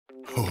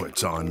Oh,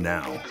 it's on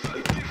now.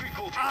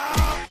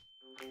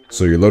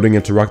 So you're loading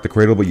into Rock the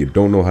Cradle, but you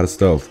don't know how to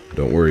stealth.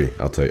 Don't worry,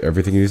 I'll tell you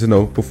everything you need to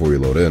know before you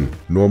load in.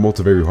 Normal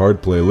to very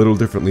hard play a little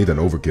differently than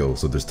Overkill,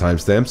 so there's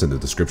timestamps in the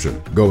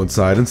description. Go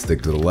inside and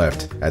stick to the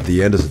left. At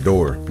the end is a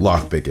door.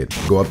 Lockpick it.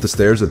 Go up the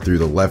stairs and through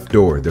the left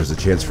door. There's a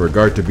chance for a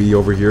guard to be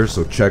over here,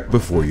 so check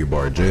before you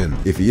barge in.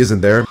 If he isn't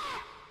there,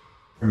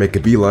 make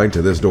a beeline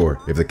to this door.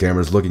 If the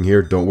camera's looking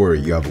here, don't worry,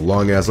 you have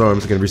long ass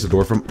arms that can reach the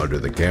door from under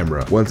the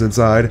camera. Once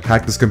inside,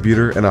 hack this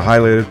computer and a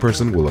highlighted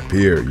person will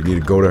appear. You need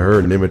to go to her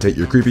and imitate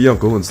your creepy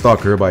uncle and stalk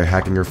her by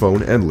hacking her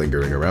phone and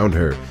lingering around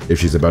her. If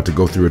she's about to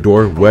go through a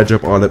door, wedge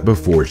up on it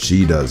before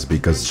she does,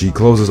 because she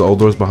closes all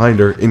doors behind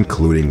her,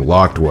 including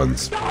locked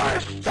ones.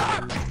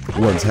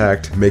 Once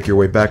hacked, make your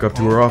way back up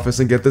to her office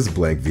and get this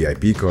blank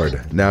VIP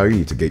card. Now you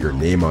need to get your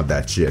name on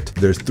that shit.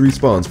 There's 3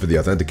 spawns for the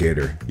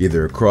authenticator,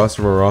 either across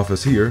from our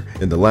office here,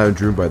 in the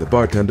lounge room by the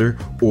bartender,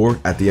 or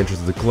at the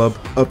entrance of the club,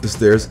 up the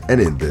stairs,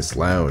 and in this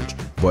lounge.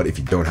 But if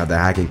you don't have the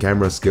hacking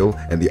camera skill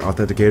and the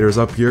authenticator is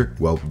up here,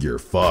 well, you're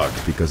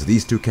fucked, because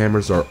these 2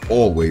 cameras are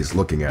always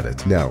looking at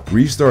it. Now,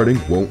 restarting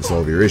won't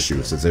solve your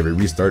issue, since every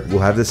restart will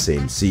have the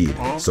same seed.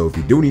 So if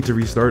you do need to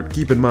restart,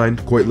 keep in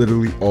mind, quite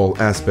literally all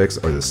aspects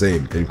are the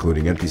same,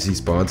 including NPC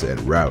spawns and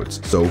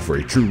routes. So for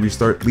a true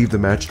restart, leave the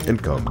match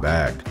and come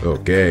back.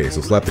 Okay,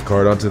 so slap the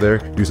card onto there,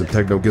 do some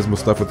techno gizmo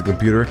stuff with the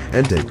computer,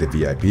 and take the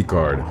VIP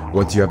card.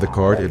 Once you have the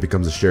card, it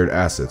becomes a shared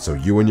asset, so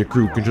you and your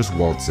crew can just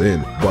waltz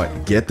in.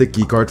 But get the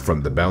keycard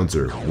from the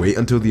bouncer. Wait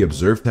until the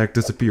observe tag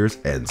disappears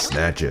and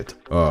snatch it.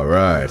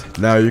 Alright,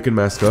 now you can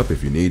mask up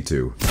if you need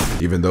to.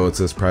 Even though it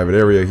says private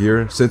area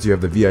here, since you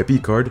have the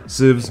VIP card,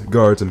 civs,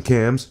 guards, and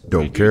cams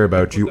don't care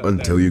about you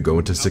until you go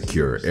into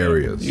secure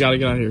areas. You gotta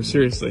get out of here,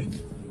 seriously.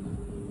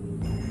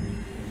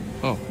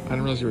 Oh, I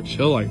didn't realize you were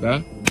chill like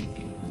that.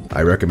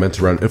 I recommend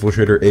to run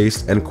Infiltrator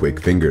Ace and Quick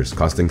Fingers,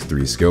 costing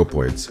 3 skill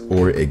points.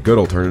 Or a good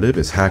alternative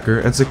is Hacker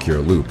and Secure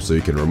Loop, so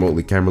you can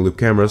remotely camera loop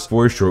cameras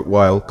for a short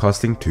while,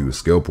 costing 2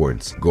 skill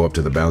points. Go up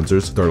to the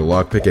bouncers, start a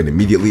lockpick, and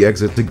immediately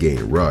exit to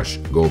gain Rush.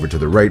 Go over to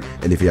the right,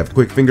 and if you have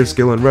Quick Finger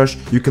skill and Rush,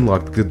 you can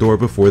lock the door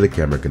before the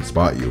camera can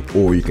spot you,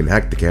 or you can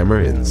hack the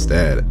camera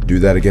instead. Do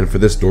that again for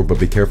this door, but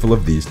be careful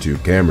of these 2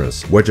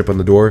 cameras. Wedge up on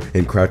the door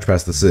and crouch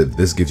past the sieve.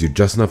 This gives you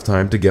just enough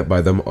time to get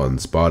by them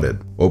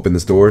unspotted. Open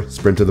this door,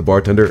 sprint to the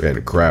bartender,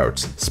 and crouch.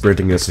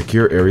 Sprinting in a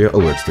secure area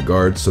alerts the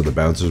guards, so the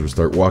bouncers will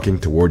start walking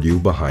toward you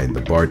behind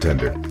the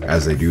bartender.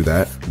 As they do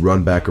that,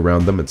 run back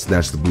around them and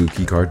snatch the blue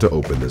keycard to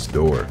open this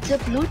door. The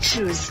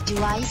Bluetooth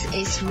device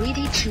is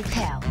ready to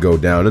pair. Go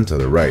down and to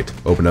the right.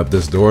 Open up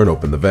this door and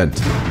open the vent.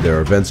 There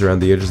are vents around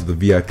the edges of the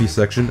VIP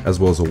section, as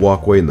well as a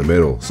walkway in the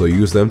middle, so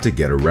use them to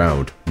get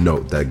around.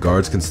 Note that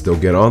guards can still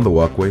get on the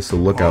walkway, so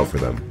look out for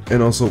them.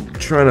 And also,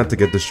 try not to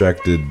get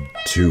distracted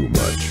too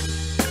much.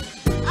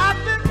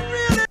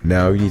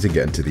 Now you need to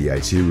get into the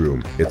IT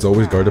room. It's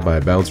always guarded by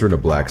a bouncer in a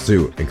black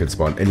suit and can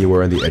spawn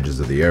anywhere on the edges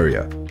of the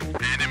area.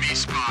 Enemy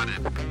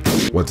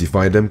spotted. Once you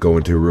find him, go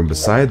into a room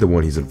beside the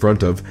one he's in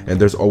front of, and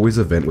there's always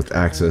a vent with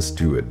access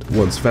to it.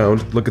 Once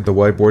found, look at the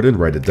whiteboard and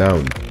write it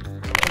down.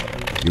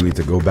 You'll need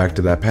to go back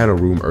to that panel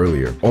room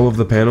earlier. All of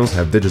the panels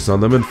have digits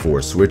on them and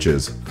 4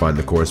 switches. Find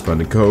the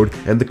corresponding code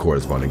and the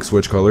corresponding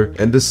switch color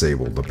and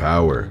disable the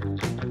power.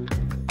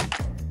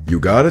 You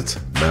got it?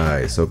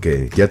 Nice,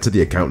 okay, get to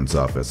the accountant's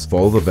office.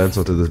 Follow the vents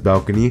onto this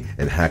balcony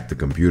and hack the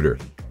computer.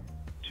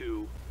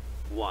 2,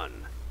 1.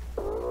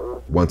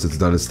 Once it's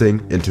done its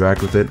thing,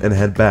 interact with it and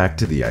head back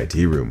to the IT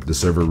room. The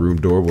server room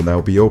door will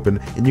now be open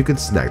and you can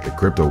snag the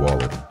crypto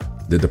wallet.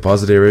 The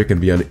deposit area can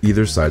be on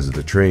either sides of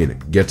the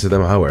train. Get to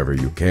them however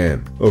you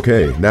can.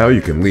 Okay, now you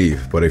can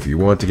leave, but if you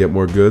want to get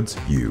more goods,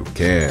 you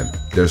can.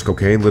 There's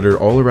cocaine littered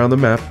all around the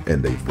map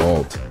and a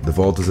vault. The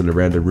vault is in a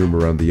random room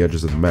around the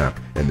edges of the map,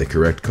 and the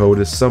correct code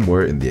is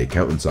somewhere in the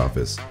accountant's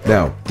office.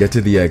 Now, get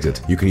to the exit.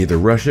 You can either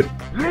rush it,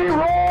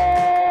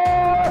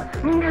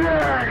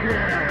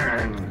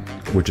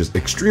 which is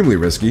extremely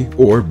risky,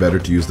 or better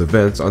to use the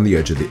vents on the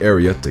edge of the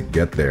area to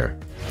get there.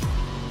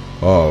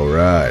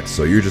 Alright,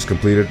 so you just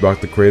completed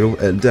Rock the Cradle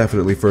and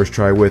definitely first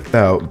try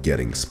without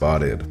getting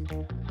spotted.